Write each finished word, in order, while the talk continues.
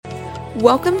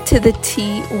Welcome to the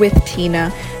Tea with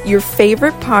Tina, your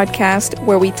favorite podcast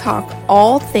where we talk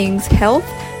all things health,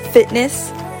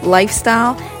 fitness,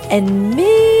 lifestyle, and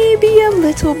maybe a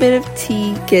little bit of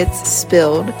tea gets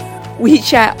spilled. We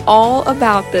chat all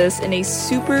about this in a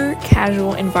super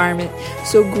casual environment,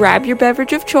 so grab your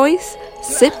beverage of choice,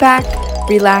 sit back,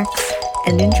 relax,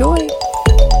 and enjoy.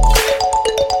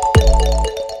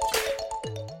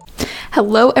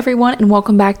 Hello, everyone, and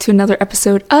welcome back to another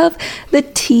episode of the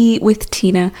Tea with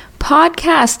Tina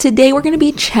podcast. Today, we're going to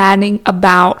be chatting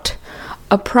about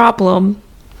a problem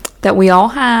that we all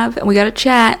have, and we got to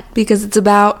chat because it's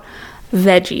about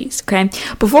veggies, okay?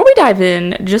 Before we dive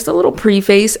in, just a little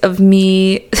preface of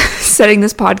me setting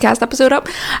this podcast episode up.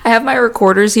 I have my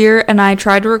recorders here, and I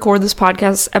tried to record this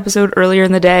podcast episode earlier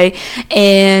in the day,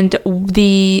 and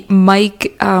the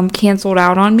mic canceled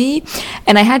out on me,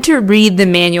 and I had to read the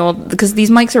manual because these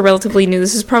mics are relatively new.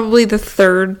 This is probably the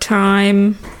third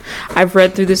time I've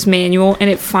read through this manual, and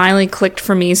it finally clicked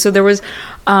for me. So there was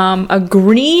a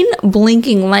green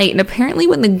blinking light, and apparently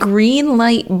when the green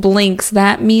light blinks,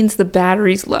 that means the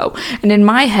battery's low. And in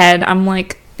my head, I'm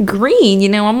like,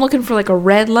 green, I'm looking for like a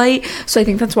red light, so I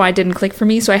think that's why it didn't click for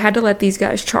me. So I had to let these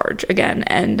guys charge again,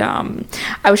 and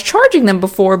I was charging them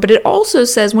before, but it also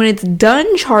says when it's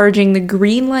done charging, the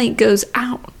green light goes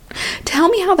out. Tell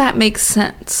me how that makes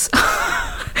sense.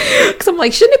 Because I'm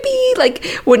like, shouldn't it be like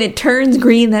when it turns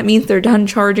green, that means they're done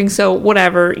charging? So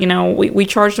whatever, we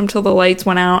charged them till the lights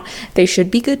went out. They should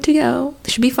be good to go.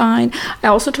 They should be fine. I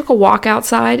also took a walk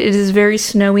outside. It is very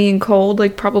snowy and cold,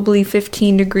 like probably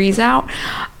 15 degrees out.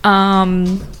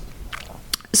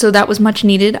 So that was much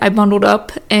needed. I bundled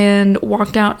up and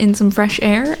walked out in some fresh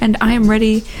air, and I am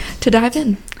ready to dive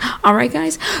in. All right,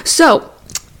 guys. So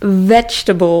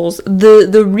vegetables.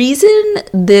 The reason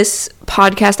this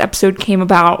podcast episode came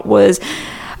about was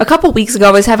a couple weeks ago.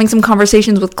 I was having some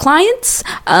conversations with clients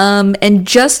and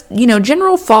just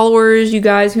general followers, you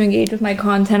guys who engage with my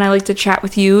content. I like to chat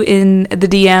with you in the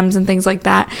DMs and things like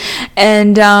that,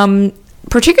 and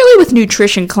particularly with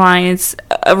nutrition clients,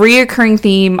 a reoccurring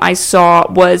theme I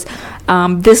saw was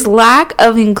this lack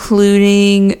of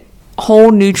including whole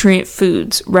nutrient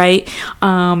foods, right?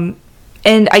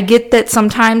 And I get that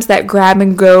sometimes that grab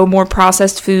and go, more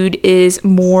processed food is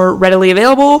more readily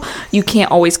available. You can't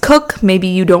always cook. Maybe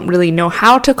you don't really know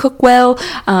how to cook well.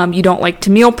 You don't like to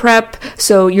meal prep.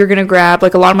 So you're going to grab,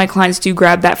 like a lot of my clients do,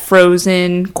 grab that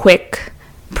frozen, quick,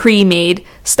 pre-made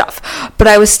stuff. But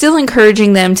I was still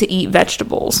encouraging them to eat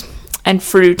vegetables and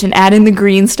fruit and add in the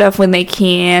green stuff when they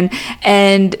can.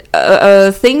 And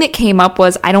a thing that came up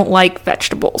was I don't like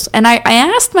vegetables. And I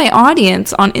asked my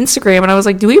audience on Instagram, and I was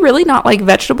like, do we really not like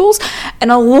vegetables?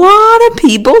 And a lot of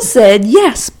people said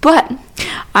yes, but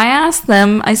I asked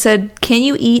them, I said, can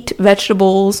you eat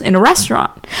vegetables in a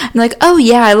restaurant? And they're like, oh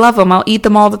yeah, I love them. I'll eat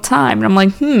them all the time. And I'm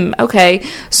like, okay.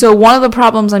 So one of the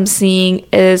problems I'm seeing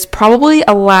is probably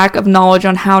a lack of knowledge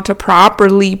on how to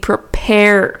properly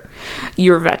prepare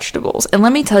your vegetables. And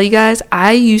let me tell you guys,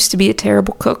 I used to be a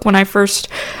terrible cook when I first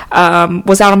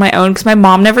was out on my own because my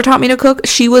mom never taught me to cook.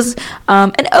 She was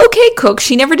an okay cook.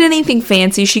 She never did anything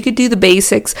fancy. She could do the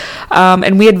basics,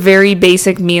 and we had very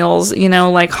basic meals,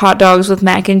 like hot dogs with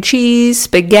mac and cheese,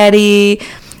 spaghetti,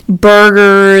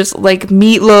 burgers, like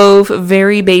meatloaf,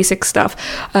 very basic stuff.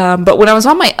 But when I was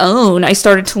on my own, I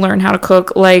started to learn how to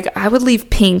cook. Like I would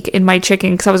leave pink in my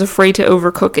chicken because I was afraid to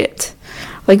overcook it.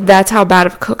 Like, that's how bad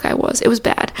of a cook I was. It was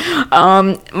bad.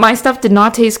 My stuff did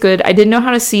not taste good. I didn't know how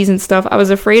to season stuff. I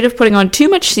was afraid of putting on too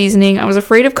much seasoning. I was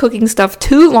afraid of cooking stuff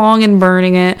too long and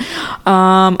burning it.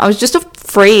 I was just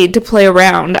afraid to play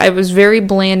around. I was very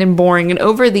bland and boring. And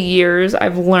over the years,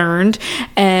 I've learned.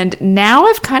 And now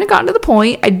I've kind of gotten to the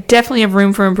point. I definitely have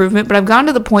room for improvement, but I've gotten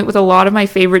to the point with a lot of my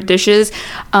favorite dishes.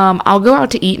 I'll go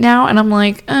out to eat now, and I'm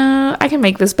like, I can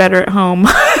make this better at home.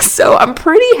 So I'm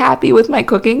pretty happy with my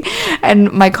cooking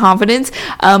and my confidence,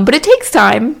 but it takes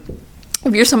time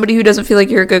if you're somebody who doesn't feel like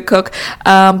you're a good cook.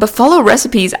 But follow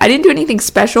recipes. I didn't do anything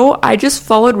special. I just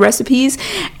followed recipes,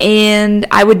 and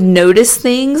I would notice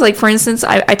things. Like, for instance,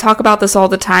 I talk about this all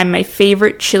the time. My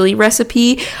favorite chili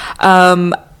recipe,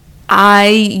 I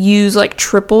use like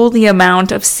triple the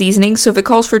amount of seasoning. So if it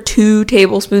calls for 2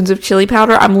 tablespoons of chili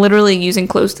powder, I'm literally using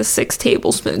close to 6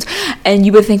 tablespoons. And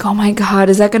you would think, oh my God,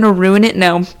 is that going to ruin it?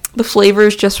 No, the flavor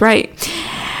is just right.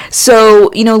 So,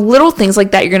 little things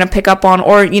like that you're going to pick up on,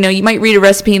 or, you might read a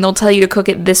recipe and they'll tell you to cook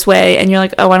it this way. And you're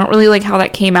like, oh, I don't really like how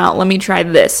that came out. Let me try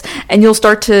this. And you'll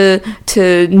start to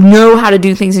know how to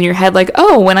do things in your head. Like,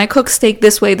 oh, when I cook steak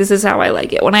this way, this is how I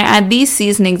like it. When I add these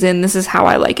seasonings in, this is how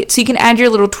I like it. So you can add your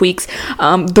little tweaks.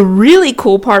 The really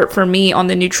cool part for me on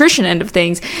the nutrition end of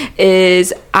things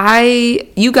is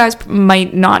you guys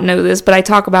might not know this, but I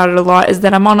talk about it a lot, is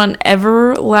that I'm on an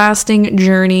everlasting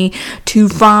journey to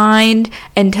find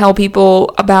and tell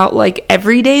people about like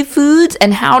everyday foods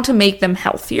and how to make them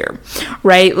healthier,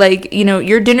 right? Like,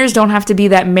 your dinners don't have to be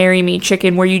that Marry Me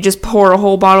chicken where you just pour a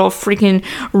whole bottle of freaking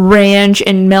ranch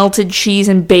and melted cheese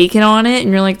and bacon on it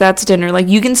and you're like, that's dinner. Like,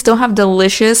 you can still have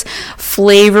delicious,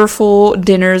 flavorful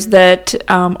dinners that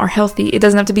are healthy. It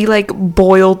doesn't have to be like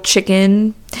boiled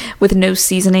chicken with no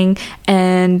seasoning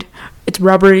and it's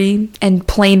rubbery and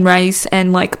plain rice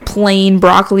and like plain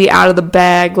broccoli out of the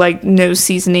bag, like no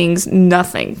seasonings,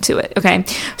 nothing to it. Okay,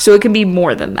 so it can be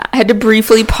more than that. I had to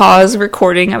briefly pause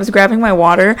recording. I was grabbing my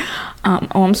water.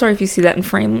 I'm sorry if you see that in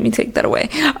frame. Let me take that away.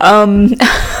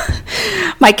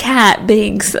 My cat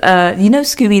Binks,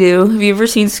 Scooby-Doo. Have you ever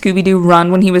seen Scooby-Doo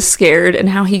run when he was scared and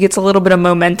how he gets a little bit of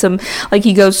momentum? Like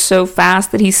he goes so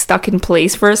fast that he's stuck in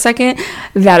place for a second.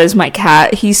 That is my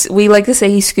cat. We like to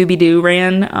say he Scooby-Doo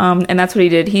ran, and that's what he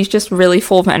did. He's just really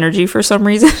full of energy for some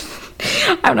reason.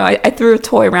 I don't know. I threw a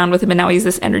toy around with him and now he's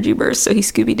this energy burst. So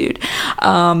he's Scooby-Dooed.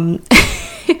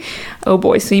 Oh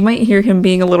boy, so you might hear him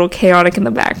being a little chaotic in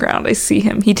the background. I see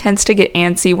him. He tends to get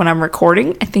antsy when I'm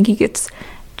recording. I think he gets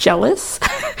jealous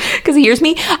because he hears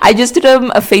me. I just did a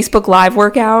Facebook Live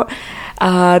workout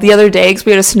the other day because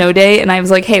we had a snow day, and I was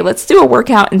like, hey, let's do a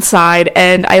workout inside,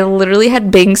 and I literally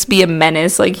had Binks be a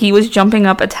menace. Like, he was jumping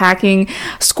up, attacking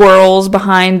squirrels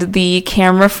behind the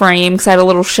camera frame because I had a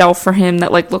little shelf for him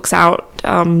that like looks out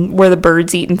where the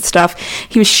birds eat and stuff.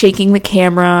 He was shaking the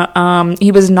camera.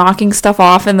 He was knocking stuff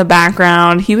off in the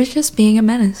background. He was just being a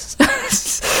menace.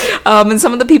 And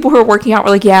some of the people who were working out were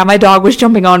like, yeah, my dog was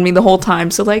jumping on me the whole time.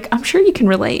 So like, I'm sure you can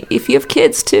relate. If you have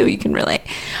kids too, you can relate.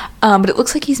 But it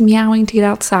looks like he's meowing to get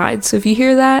outside. So if you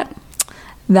hear that,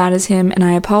 that is him, and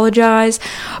I apologize.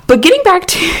 But getting back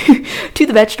to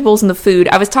the vegetables and the food,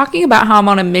 I was talking about how I'm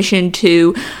on a mission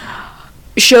to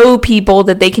show people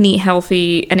that they can eat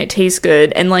healthy and it tastes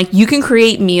good, and like you can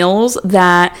create meals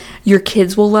that your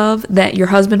kids will love, that your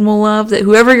husband will love, that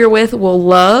whoever you're with will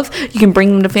love. You can bring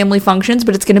them to family functions,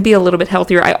 but it's going to be a little bit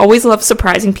healthier. I always love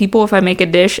surprising people if I make a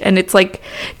dish and it's like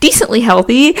decently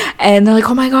healthy and they're like,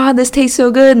 oh my god, this tastes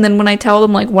so good, and then when I tell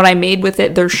them like what I made with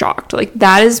it, they're shocked. Like,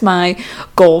 that is my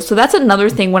goal. So that's another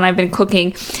thing when I've been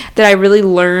cooking that I really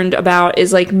learned about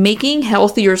is like making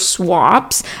healthier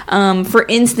swaps. For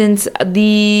instance,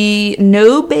 the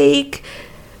no-bake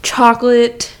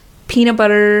chocolate peanut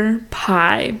butter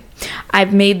pie.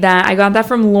 I've made that. I got that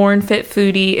from Lauren Fit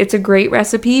Foodie. It's a great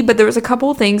recipe, but there was a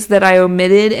couple things that I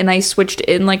omitted and I switched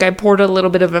in. Like, I poured a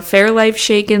little bit of a Fairlife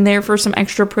shake in there for some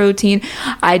extra protein.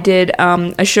 I did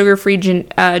a sugar-free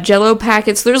Jell-O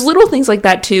packet. So there's little things like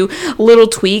that too, little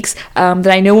tweaks that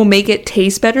I know will make it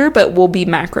taste better, but will be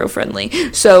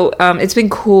macro-friendly. So it's been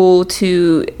cool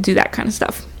to do that kind of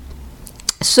stuff.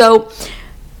 So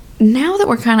now that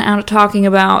we're kind of out of talking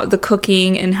about the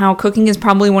cooking and how cooking is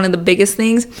probably one of the biggest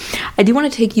things, I do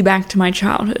want to take you back to my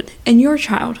childhood and your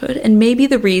childhood and maybe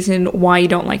the reason why you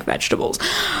don't like vegetables.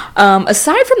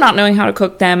 Aside from not knowing how to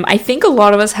cook them, I think a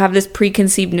lot of us have this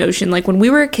preconceived notion. Like, when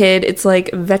we were a kid, it's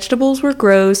like vegetables were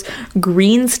gross,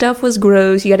 green stuff was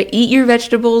gross, you got to eat your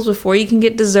vegetables before you can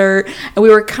get dessert, and we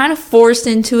were kind of forced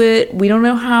into it. We don't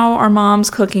know how our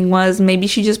mom's cooking was. Maybe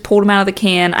she just pulled them out of the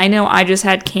can. I know I just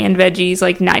had canned veggies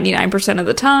like 99% of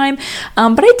the time,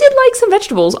 but I did like some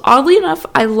vegetables. Oddly enough,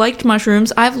 I liked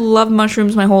mushrooms. I've loved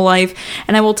mushrooms my whole life,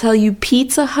 and I will tell you,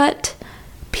 Pizza Hut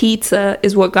pizza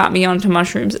is what got me onto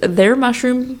mushrooms. Their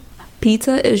mushroom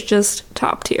pizza is just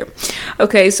top tier.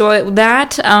 Okay, so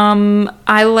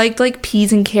I liked like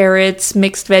peas and carrots,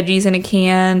 mixed veggies in a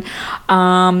can.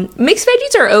 Mixed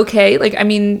veggies are okay. Like, I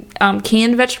mean,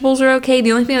 canned vegetables are okay.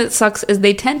 The only thing that sucks is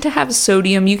they tend to have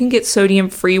sodium. You can get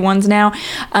sodium-free ones now,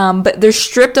 but they're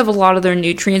stripped of a lot of their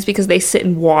nutrients because they sit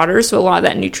in water, so a lot of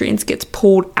that nutrients gets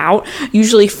pulled out.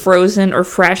 Usually frozen or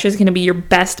fresh is going to be your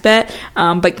best bet,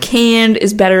 but canned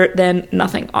is better than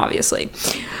nothing, obviously.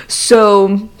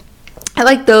 So I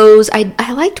like those.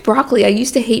 I liked broccoli. I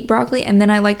used to hate broccoli, and then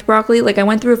I liked broccoli. Like, I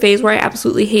went through a phase where I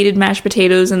absolutely hated mashed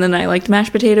potatoes, and then I liked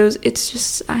mashed potatoes. It's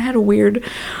just, I had a weird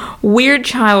weird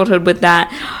childhood with that.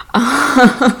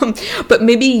 But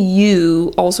maybe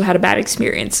you also had a bad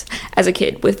experience as a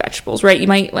kid with vegetables, right? You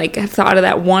might like have thought of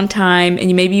that one time,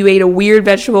 and maybe you ate a weird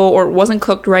vegetable, or it wasn't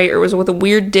cooked right, or it was with a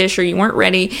weird dish, or you weren't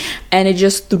ready, and it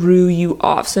just threw you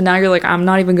off. So now you're like, I'm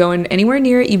not even going anywhere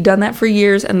near it. You've done that for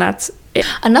years, and that's it.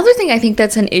 Another thing I think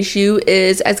that's an issue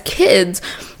is, as kids,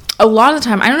 a lot of the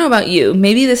time, I don't know about you,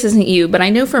 maybe this isn't you, but I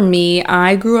know for me,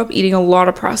 I grew up eating a lot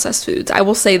of processed foods. I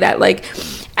will say that, like,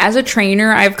 as a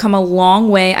trainer, I've come a long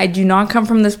way. I do not come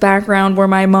from this background where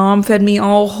my mom fed me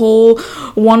all whole,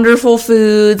 wonderful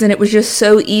foods, and it was just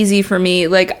so easy for me.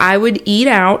 Like, I would eat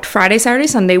out Friday, Saturday,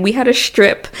 Sunday. We had a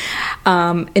strip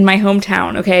in my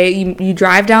hometown, okay? You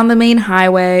drive down the main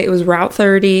highway. It was Route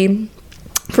 30.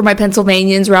 For my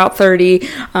Pennsylvanians, Route 30. It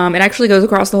actually goes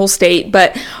across the whole state,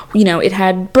 but, you know, it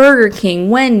had Burger King,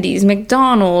 Wendy's,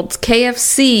 McDonald's,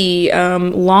 KFC,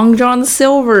 Long John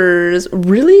Silver's,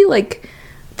 really, like,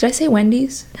 did I say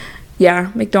Wendy's?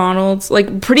 Yeah, McDonald's,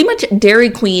 like pretty much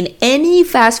Dairy Queen, any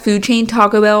fast food chain,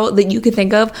 Taco Bell that you could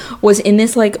think of was in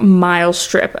this like mile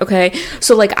strip, okay?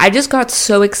 So like I just got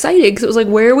so excited because it was like,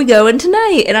 where are we going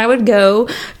tonight? And I would go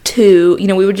to, you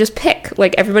know, we would just pick,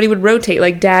 like everybody would rotate,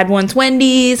 like dad wants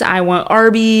Wendy's, I want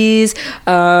Arby's,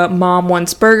 mom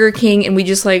wants Burger King, and we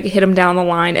just like hit them down the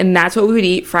line, and that's what we would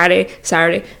eat Friday,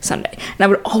 Saturday, Sunday. And I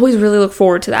would always really look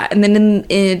forward to that. And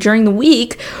then during the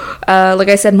week, like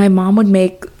I said, my mom would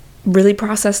make really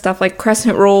processed stuff like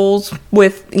crescent rolls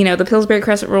with, you know, the Pillsbury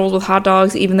crescent rolls with hot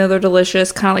dogs, even though they're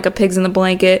delicious, kind of like a pigs in the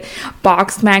blanket,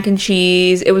 boxed mac and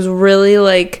cheese. It was really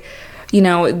like, you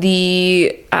know,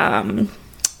 the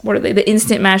what are they, the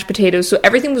instant mashed potatoes. So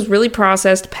everything was really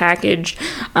processed, packaged,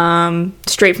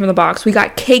 straight from the box. We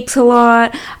got cakes a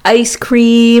lot, ice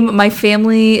cream. My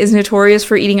family is notorious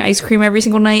for eating ice cream every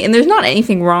single night, and there's not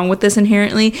anything wrong with this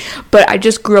inherently, but I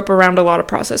just grew up around a lot of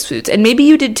processed foods, and maybe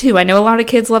you did too. I know a lot of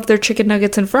kids love their chicken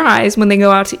nuggets and fries when they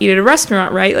go out to eat at a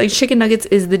restaurant, right? Like chicken nuggets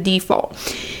is the default.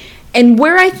 And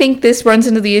where I think this runs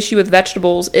into the issue with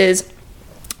vegetables is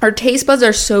our taste buds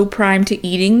are so primed to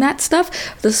eating that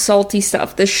stuff, the salty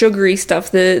stuff, the sugary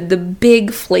stuff, the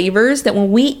big flavors, that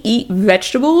when we eat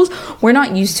vegetables, we're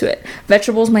not used to it.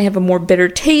 Vegetables might have a more bitter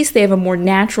taste, they have a more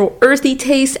natural, earthy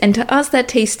taste, and to us that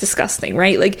tastes disgusting,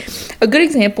 right? Like a good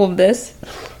example of this,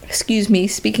 excuse me,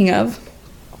 speaking of,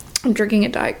 I'm drinking a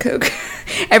Diet Coke.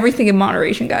 Everything in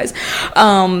moderation, guys.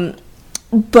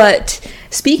 But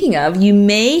speaking of, you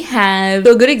may have,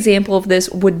 a good example of this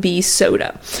would be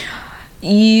soda.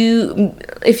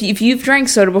 If you've drank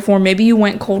soda before, maybe you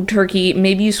went cold turkey,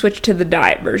 maybe you switched to the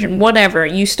diet version, whatever,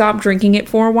 you stop drinking it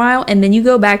for a while, and then you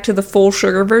go back to the full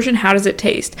sugar version. How does it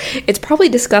taste? It's probably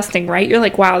disgusting, right? You're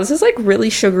like, wow, this is like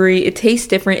really sugary, it tastes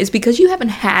different. It's because you haven't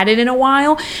had it in a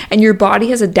while, and your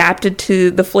body has adapted to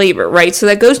the flavor, right? So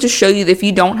that goes to show you that if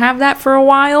you don't have that for a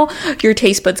while, your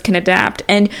taste buds can adapt,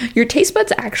 and your taste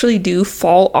buds actually do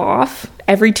fall off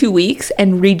every 2 weeks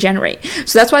and regenerate.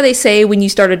 So that's why they say when you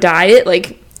start a diet,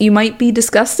 like, you might be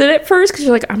disgusted at first because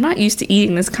you're like, I'm not used to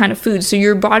eating this kind of food. So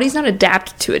your body's not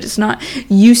adapted to it. It's not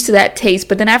used to that taste.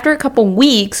 But then after a couple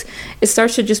weeks, it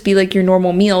starts to just be like your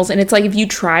normal meals. And it's like if you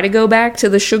try to go back to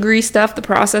the sugary stuff, the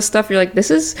processed stuff, you're like,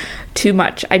 this is too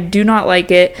much. I do not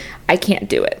like it. I can't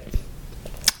do it.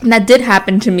 And that did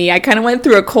happen to me. I kind of went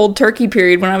through a cold turkey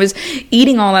period when I was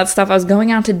eating all that stuff. I was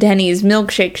going out to Denny's,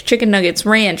 milkshakes, chicken nuggets,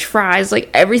 ranch, fries, like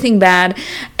everything bad.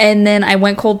 And then I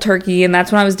went cold turkey, and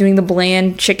that's when I was doing the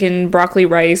bland chicken, broccoli,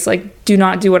 rice. Like, do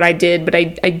not do what I did, but I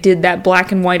did that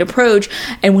black and white approach.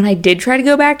 And when I did try to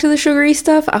go back to the sugary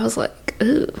stuff, I was like,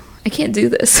 ooh, I can't do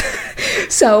this.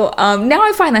 So now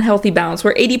I find that healthy balance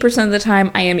where 80% of the time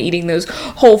I am eating those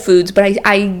whole foods, but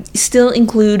I still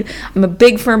include, I'm a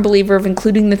big firm believer of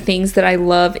including the things that I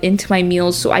love into my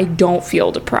meals so I don't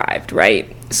feel deprived,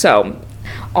 right? So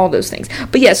all those things.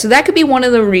 But yeah, so that could be one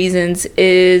of the reasons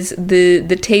is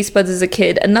the taste buds as a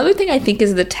kid. Another thing I think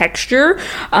is the texture,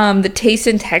 the taste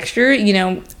and texture. You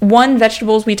know,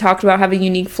 vegetables we talked about have a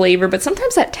unique flavor, but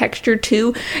sometimes that texture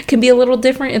too can be a little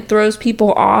different. It throws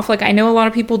people off. Like I know a lot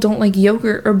of people don't like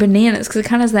yogurt or bananas because it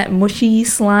kind of has that mushy,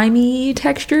 slimy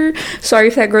texture. Sorry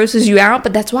if that grosses you out,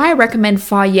 but that's why I recommend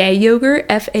Fage yogurt,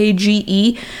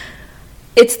 Fage.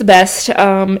 It's the best.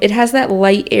 It has that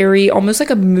light, airy, almost like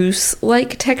a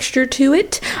mousse-like texture to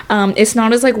it. It's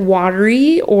not as like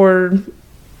watery or,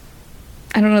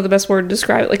 I don't know the best word to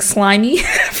describe it, like slimy,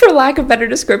 for lack of better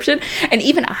description. And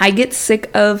even I get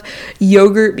sick of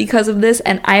yogurt because of this,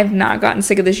 and I have not gotten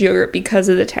sick of this yogurt because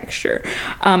of the texture.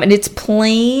 And it's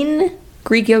plain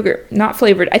Greek yogurt, not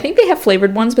flavored. I think they have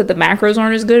flavored ones, but the macros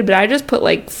aren't as good. But I just put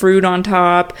like fruit on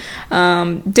top,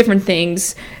 different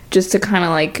things, just to kind of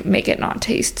like make it not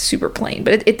taste super plain.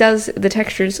 But it does, the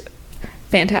texture's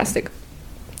fantastic.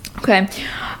 Okay.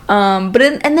 And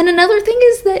then another thing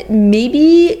is that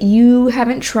maybe you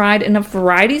haven't tried enough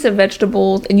varieties of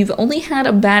vegetables and you've only had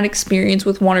a bad experience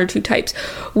with one or two types.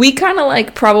 We kind of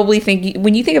like probably think,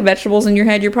 when you think of vegetables in your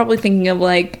head, you're probably thinking of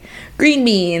like green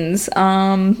beans,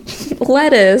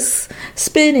 lettuce,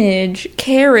 spinach,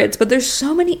 carrots, but there's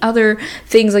so many other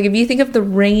things. Like if you think of the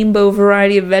rainbow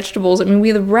variety of vegetables, I mean, we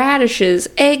have radishes,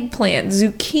 eggplant,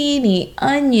 zucchini,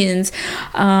 onions,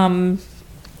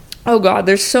 oh God,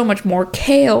 there's so much more.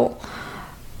 Kale,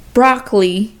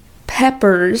 broccoli,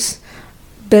 peppers,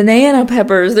 banana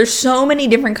peppers. There's so many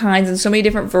different kinds and so many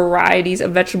different varieties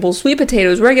of vegetables. Sweet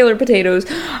potatoes, regular potatoes,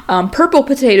 purple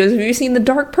potatoes. Have you seen the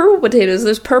dark purple potatoes?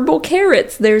 There's purple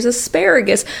carrots. There's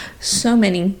asparagus. So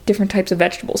many different types of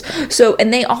vegetables. So,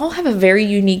 and they all have a very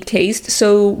unique taste.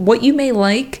 So what you may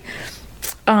like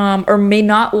or may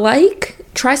not like,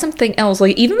 try something else.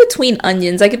 Like even between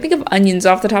onions, I can think of onions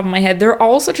off the top of my head. They're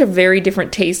all such a very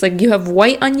different taste. Like you have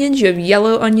white onions, you have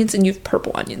yellow onions, and you have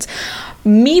purple onions.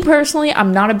 Me personally,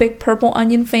 I'm not a big purple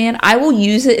onion fan. I will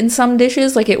use it in some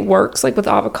dishes, like it works, like with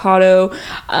avocado,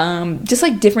 just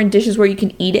like different dishes where you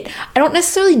can eat it. I don't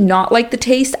necessarily not like the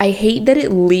taste. I hate that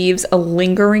it leaves a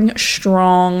lingering,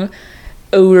 strong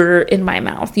odor in my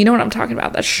mouth. You know what I'm talking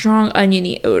about? That strong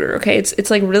oniony odor. Okay,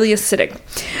 it's like really acidic.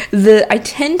 I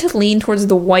tend to lean towards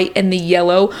the white and the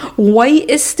yellow. White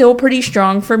is still pretty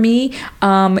strong for me.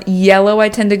 Yellow I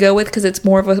tend to go with because it's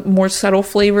more of a more subtle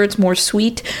flavor. It's more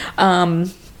sweet. But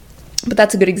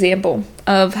that's a good example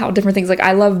of how different things, like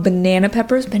I love banana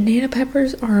peppers. Banana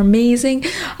peppers are amazing.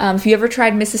 If you ever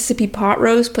tried Mississippi pot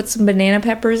roast, put some banana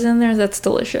peppers in there. That's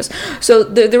delicious. So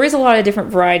there is a lot of different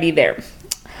variety there.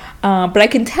 But I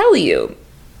can tell you,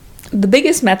 the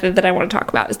biggest method that I want to talk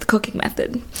about is the cooking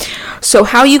method. So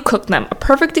how you cook them. A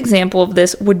perfect example of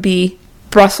this would be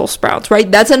Brussels sprouts, right?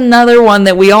 That's another one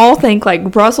that we all think like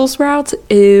Brussels sprouts,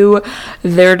 ew,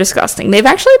 they're disgusting. They've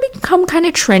actually become kind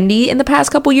of trendy in the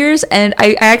past couple years, and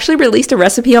I actually released a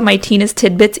recipe on my Tina's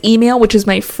Tidbits email, which is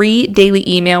my free daily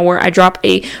email where I drop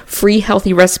a free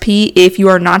healthy recipe. If you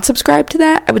are not subscribed to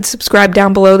that, I would subscribe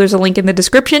down below. There's a link in the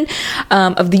description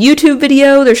of the YouTube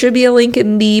video. There should be a link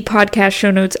in the podcast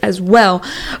show notes as well,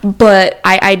 but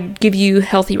I give you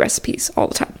healthy recipes all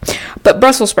the time. But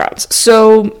Brussels sprouts.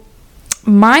 So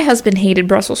my husband hated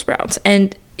Brussels sprouts,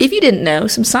 and if you didn't know,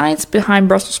 some science behind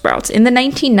Brussels sprouts. In the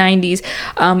 1990s,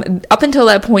 up until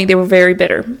that point, they were very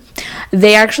bitter.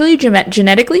 They actually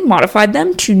genetically modified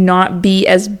them to not be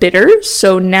as bitter,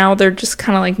 so now they're just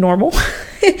kind of like normal.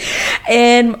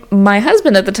 And my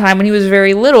husband at the time, when he was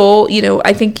very little,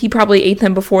 I think he probably ate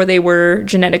them before they were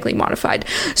genetically modified.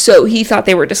 So he thought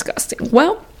they were disgusting.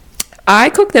 Well,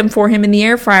 I cooked them for him in the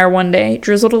air fryer one day,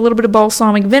 drizzled a little bit of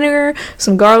balsamic vinegar,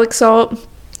 some garlic salt,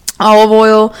 olive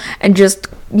oil, and just,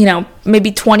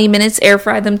 maybe 20 minutes air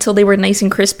fried them till they were nice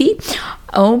and crispy.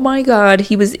 Oh my God,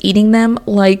 he was eating them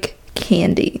like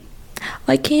candy.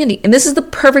 Like candy. And this is the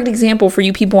perfect example for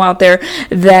you people out there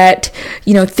that,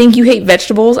 think you hate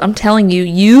vegetables. I'm telling you,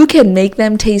 you can make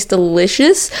them taste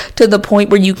delicious to the point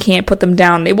where you can't put them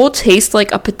down. They will taste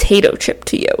like a potato chip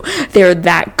to you. They're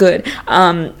that good.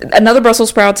 Another Brussels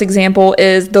sprouts example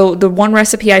is the one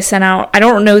recipe I sent out. I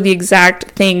don't know the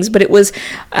exact things, but it was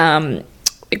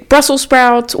Brussels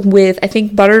sprouts with, I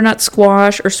think, butternut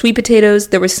squash or sweet potatoes.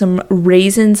 There was some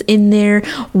raisins in there,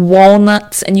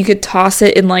 walnuts, and you could toss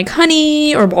it in like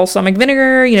honey or balsamic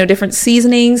vinegar, different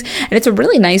seasonings. And it's a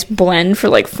really nice blend for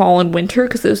like fall and winter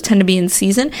because those tend to be in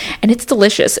season, and it's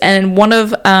delicious. And one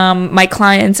of my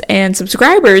clients and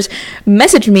subscribers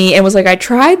messaged me and was like, I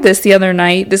tried this the other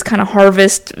night, this kind of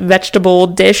harvest vegetable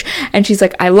dish, and she's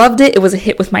like, I loved it. It was a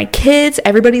hit with my kids.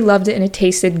 Everybody loved it, and it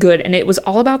tasted good. And it was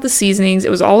all about the seasonings. It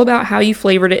was all about how you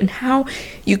flavored it and how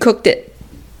you cooked it.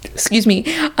 Excuse me.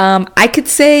 I could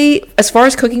say, as far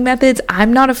as cooking methods,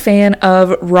 I'm not a fan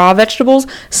of raw vegetables.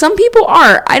 Some people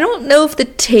are. I don't know if the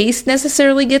taste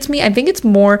necessarily gets me. I think it's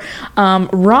more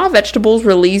raw vegetables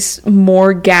release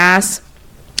more gas,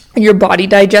 and your body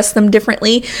digests them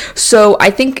differently. So I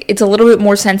think it's a little bit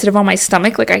more sensitive on my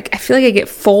stomach. Like I feel like I get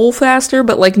full faster,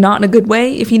 but like not in a good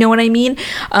way, if you know what I mean.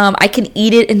 I can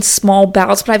eat it in small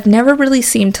bouts, but I've never really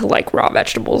seemed to like raw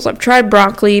vegetables. I've tried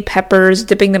broccoli, peppers,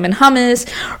 dipping them in hummus,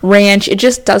 ranch. It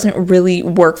just doesn't really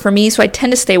work for me. So I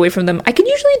tend to stay away from them. I can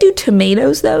usually do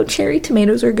tomatoes though. Cherry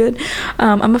tomatoes are good.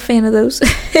 I'm a fan of those,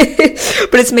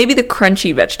 but it's maybe the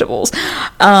crunchy vegetables.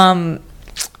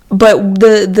 But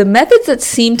the methods that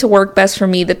seem to work best for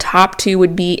me, the top two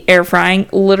would be air frying.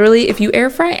 Literally, if you air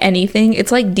fry anything,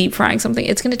 it's like deep frying something.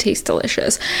 It's going to taste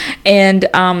delicious. And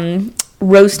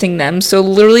roasting them. So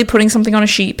literally putting something on a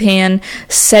sheet pan,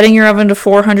 setting your oven to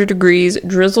 400 degrees,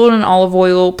 drizzle it in olive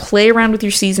oil, play around with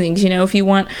your seasonings. You know, if you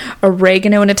want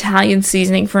oregano and Italian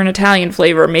seasoning for an Italian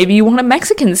flavor, maybe you want a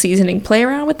Mexican seasoning, play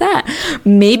around with that.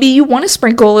 Maybe you want to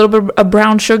sprinkle a little bit of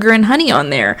brown sugar and honey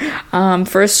on there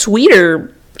for a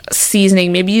sweeter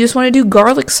seasoning. Maybe you just want to do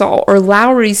garlic salt or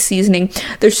Lowry's seasoning.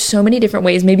 There's so many different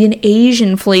ways. Maybe an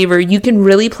Asian flavor. You can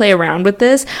really play around with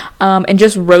this and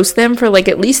just roast them for like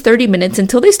at least 30 minutes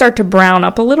until they start to brown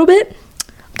up a little bit.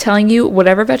 I'm telling you,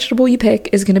 whatever vegetable you pick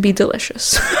is going to be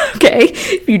delicious. Okay?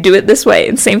 If you do it this way.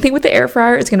 And same thing with the air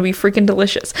fryer. It's going to be freaking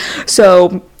delicious.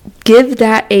 So give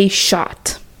that a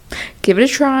shot. Give it a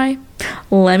try.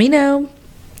 Let me know.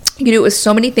 You can do it with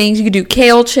so many things. You could do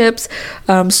kale chips.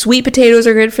 Sweet potatoes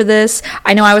are good for this.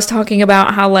 I know I was talking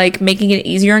about how like making it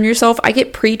easier on yourself. I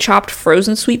get pre-chopped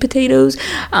frozen sweet potatoes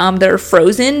that are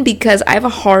frozen because I have a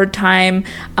hard time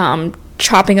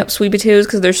chopping up sweet potatoes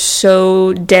because they're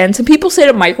so dense. And people say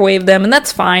to microwave them, and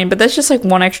that's fine. But that's just like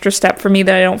one extra step for me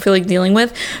that I don't feel like dealing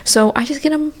with. So I just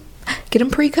get them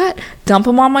pre-cut, dump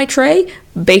them on my tray,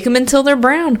 bake them until they're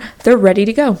brown. They're ready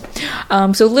to go.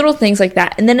 So little things like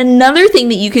that. And then another thing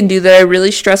that you can do that I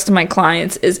really stress to my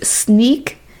clients is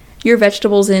sneak your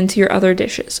vegetables into your other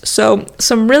dishes. So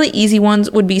some really easy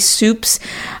ones would be soups,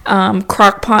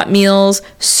 crock pot meals,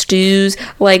 stews.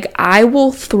 Like I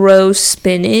will throw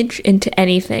spinach into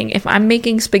anything. If I'm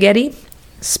making spaghetti,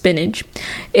 spinach.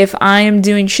 If I am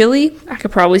doing chili, I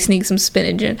could probably sneak some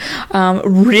spinach in.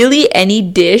 Really any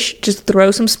dish, just throw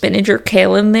some spinach or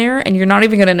kale in there and you're not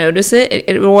even going to notice it.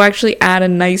 It will actually add a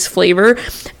nice flavor.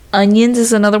 Onions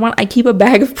is another one. I keep a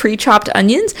bag of pre-chopped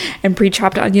onions and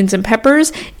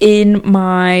peppers in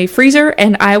my freezer,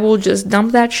 and I will just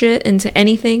dump that shit into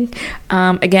anything.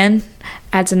 Again,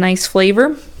 adds a nice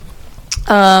flavor.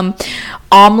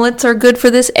 Omelets are good for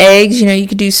this. Eggs, you know, you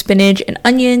could do spinach and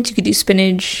onions. You could do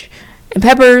spinach and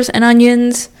peppers and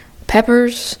onions,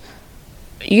 peppers.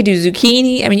 You could do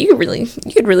zucchini. I mean, you could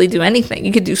really do anything.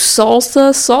 You could do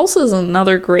salsa. Salsa is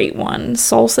another great one.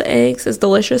 Salsa eggs is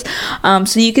delicious.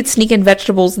 So you could sneak in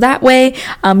vegetables that way.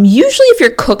 Usually if you're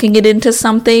cooking it into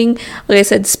something, like I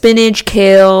said, spinach,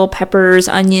 kale, peppers,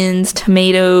 onions,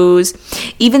 tomatoes,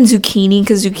 even zucchini,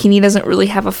 because zucchini doesn't really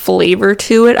have a flavor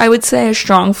to it, I would say, a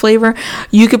strong flavor.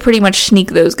 You could pretty much sneak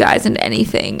those guys into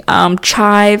anything.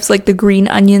 Chives, like the green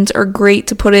onions, are great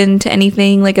to put into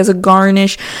anything, like as a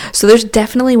garnish. So there's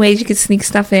definitely ways you could sneak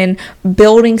stuff in.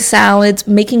 Building salads,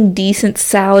 making decent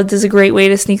salads is a great way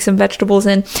to sneak some vegetables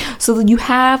in. So you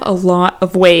have a lot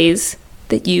of ways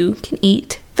that you can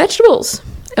eat vegetables.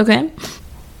 Okay?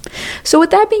 So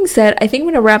with that being said, I think I'm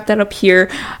going to wrap that up here.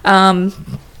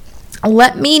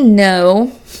 Let me know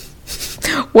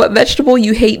what vegetable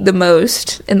you hate the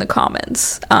most in the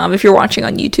comments if you're watching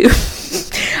on YouTube.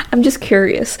 I'm just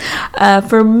curious.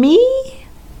 For me,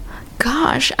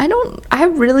 gosh, I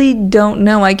really don't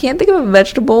know. I can't think of a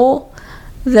vegetable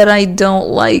that I don't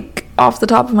like off the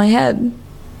top of my head.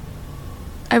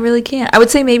 I really can't. I would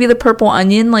say maybe the purple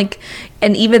onion,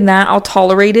 and even that I'll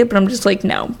tolerate it, but I'm just like,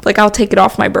 no. I'll take it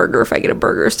off my burger if I get a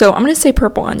burger. So I'm going to say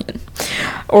purple onion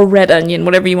or red onion,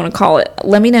 whatever you want to call it.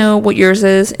 Let me know what yours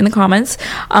is in the comments.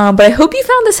 But I hope you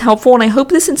found this helpful, and I hope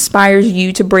this inspires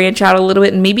you to branch out a little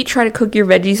bit and maybe try to cook your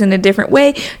veggies in a different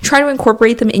way. Try to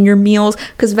incorporate them in your meals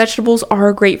because vegetables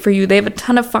are great for you. They have a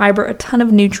ton of fiber, a ton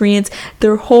of nutrients.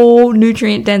 They're whole,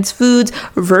 nutrient-dense foods,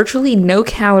 virtually no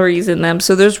calories in them.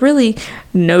 So there's really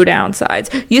no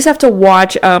downsides. You just have to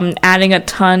watch adding a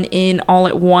ton in all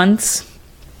at once.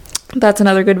 That's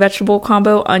another good vegetable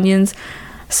combo. Onions,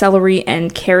 celery,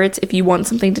 and carrots. If you want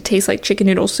something to taste like chicken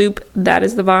noodle soup, that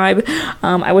is the vibe.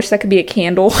 I wish that could be a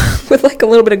candle with a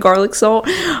little bit of garlic salt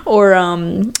or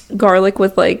garlic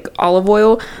with olive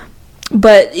oil.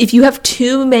 But if you have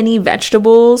too many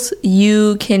vegetables,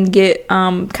 you can get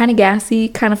kind of gassy,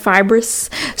 kind of fibrous.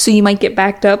 So you might get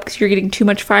backed up because you're getting too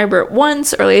much fiber at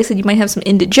once. Or like I said, you might have some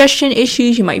indigestion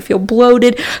issues. You might feel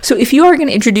bloated. So if you are going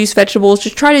to introduce vegetables,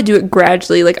 just try to do it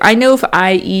gradually. I know if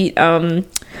I eat...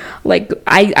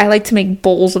 I like to make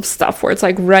bowls of stuff where it's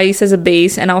rice as a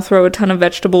base, and I'll throw a ton of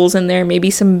vegetables in there, maybe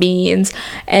some beans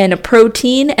and a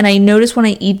protein. And I notice when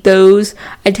I eat those,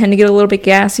 I tend to get a little bit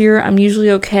gassier. I'm usually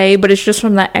okay, but it's just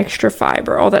from that extra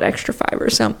fiber, all that extra fiber.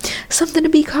 So something to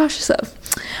be cautious of.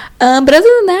 But other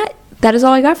than that, that is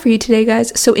all I got for you today,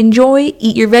 guys. So enjoy,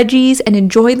 eat your veggies, and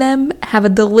enjoy them. Have a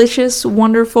delicious,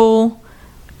 wonderful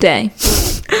day.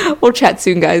 We'll chat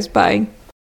soon, guys. Bye.